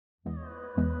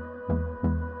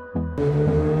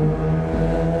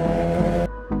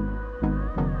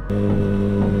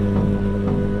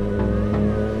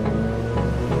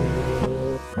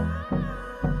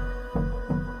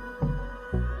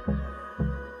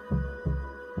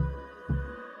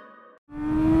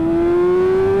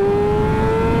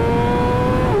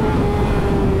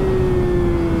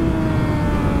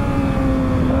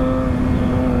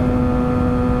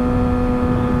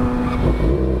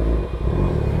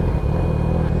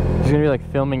He's gonna be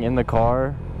like filming in the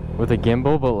car with a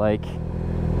gimbal, but like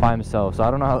by himself. So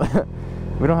I don't know how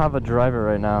we don't have a driver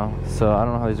right now, so I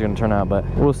don't know how these are gonna turn out, but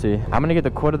we'll see. I'm gonna get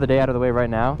the quote of the day out of the way right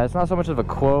now. It's not so much of a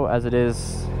quote as it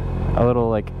is a little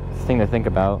like thing to think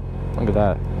about. Look at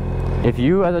that. If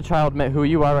you as a child met who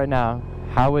you are right now,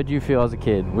 how would you feel as a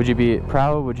kid? Would you be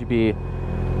proud? Would you be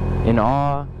in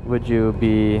awe? Would you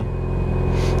be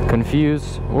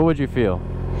confused? What would you feel?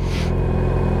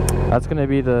 That's gonna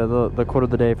be the quote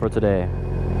of the day for today.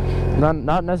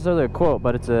 Not necessarily a quote,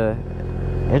 but it's a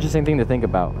interesting thing to think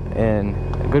about and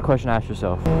a good question to ask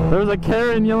yourself. There was a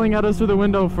Karen yelling at us through the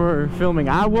window for filming.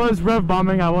 I was rev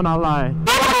bombing, I will not lie.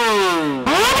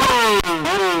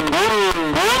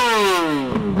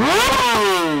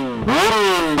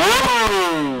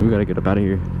 We gotta get up out of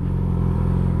here.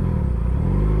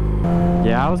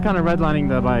 Yeah, I was kind of redlining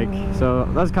the bike, so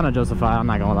that's kind of justified, I'm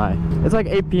not gonna lie. It's like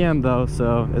 8 p.m. though,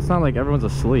 so it's not like everyone's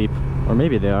asleep. Or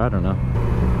maybe they are, I don't know.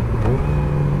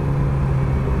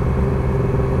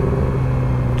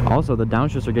 Also, the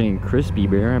downshifts are getting crispy,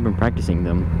 bro. I've been practicing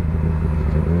them.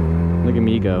 Look at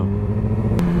me go.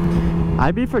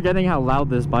 I be forgetting how loud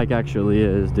this bike actually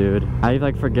is, dude. I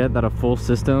like forget that a full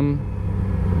system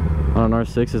on an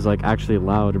R6 is like actually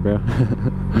loud, bro.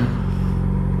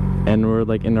 And we're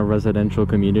like in a residential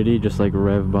community, just like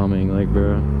rev bombing, like,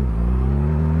 bro.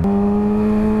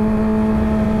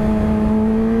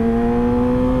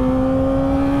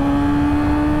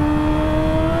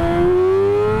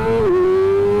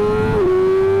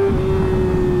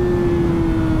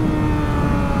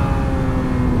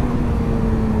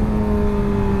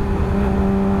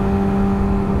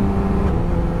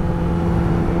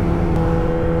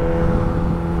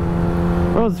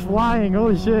 Bro, it's flying,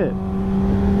 holy shit.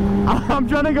 I'm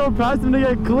trying to go past him to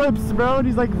get clips, bro, and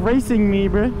he's like racing me,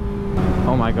 bro.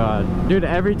 Oh my god. Dude,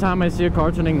 every time I see a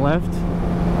car turning left,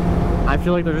 I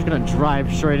feel like they're just gonna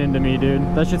drive straight into me, dude.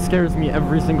 That shit scares me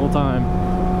every single time.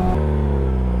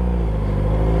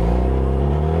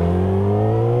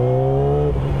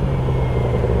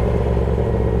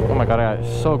 Oh my god, I got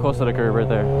so close to the curb right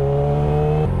there.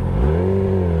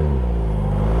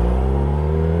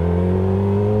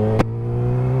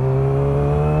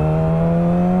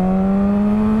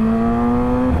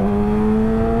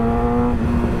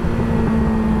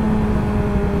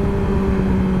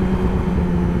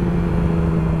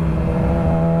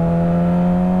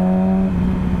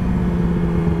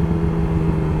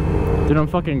 Dude, I'm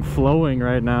fucking flowing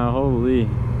right now, holy.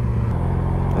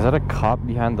 Is that a cop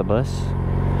behind the bus?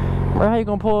 Bro, how you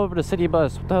gonna pull over the city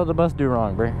bus? What the hell did the bus do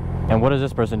wrong, bro? And what is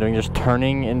this person doing? Just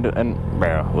turning into, and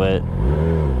bro, what?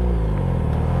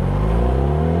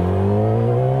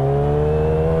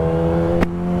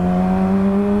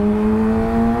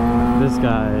 This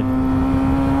guy.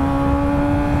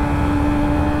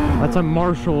 That's a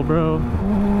Marshall, bro.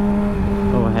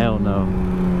 Oh, hell no.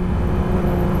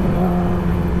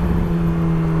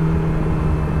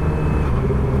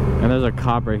 And there's a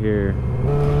cop right here.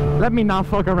 Let me not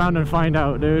fuck around and find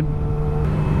out, dude.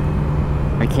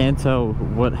 I can't tell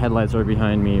what headlights are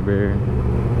behind me, bro.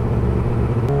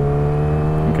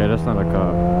 Okay, that's not a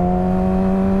cop.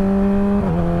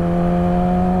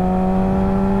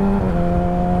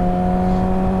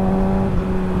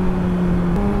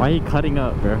 Why are you cutting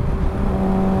up, bro?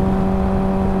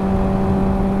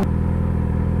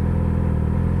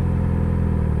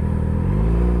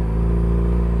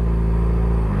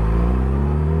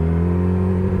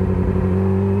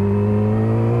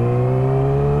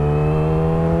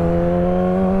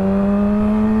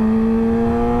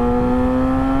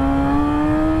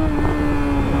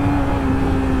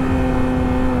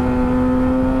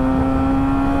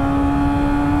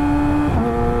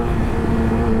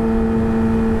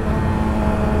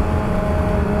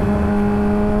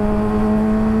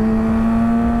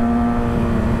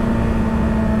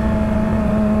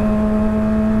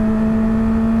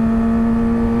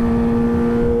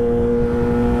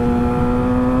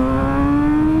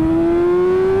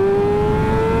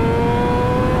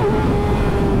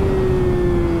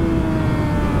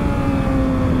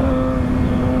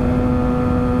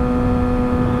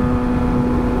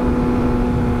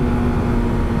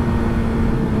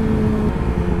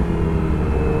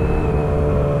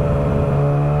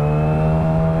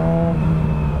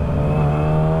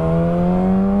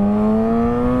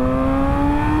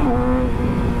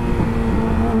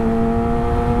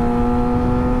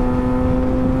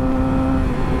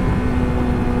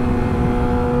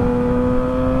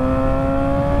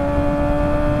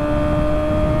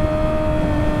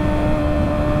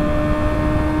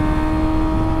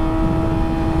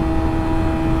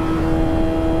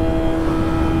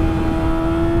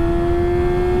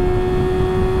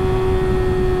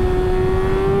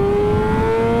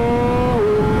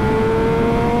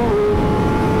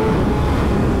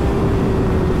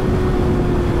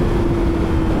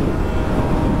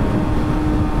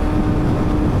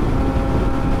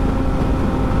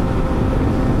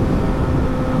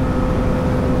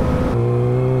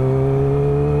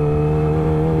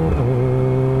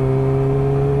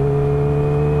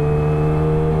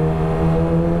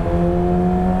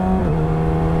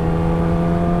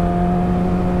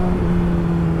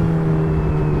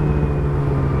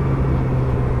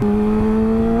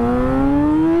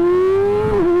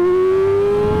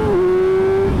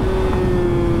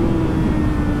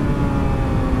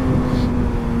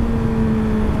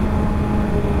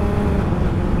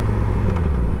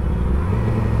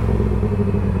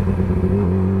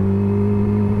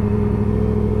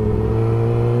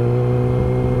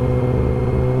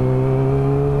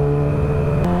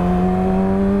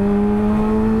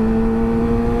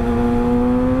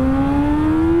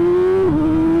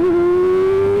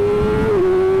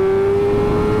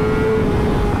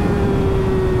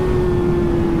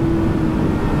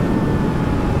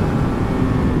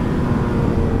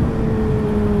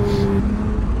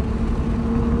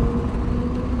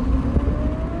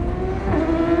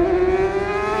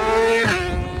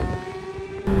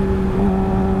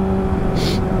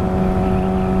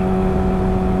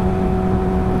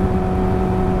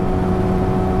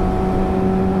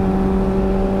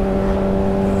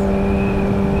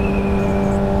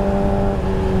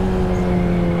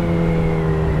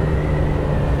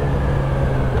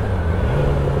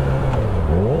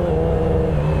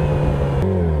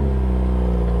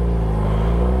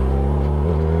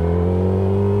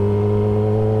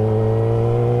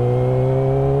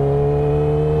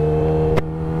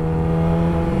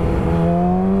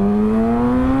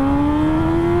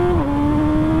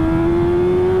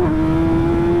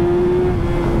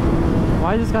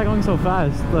 why is this guy going so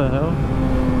fast? What the hell?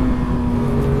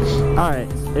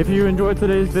 Alright, if you enjoyed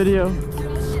today's video,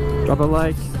 drop a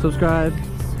like, subscribe,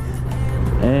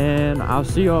 and I'll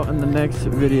see y'all in the next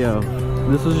video.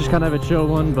 This was just kind of a chill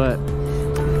one, but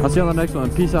I'll see you on the next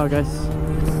one. Peace out, guys.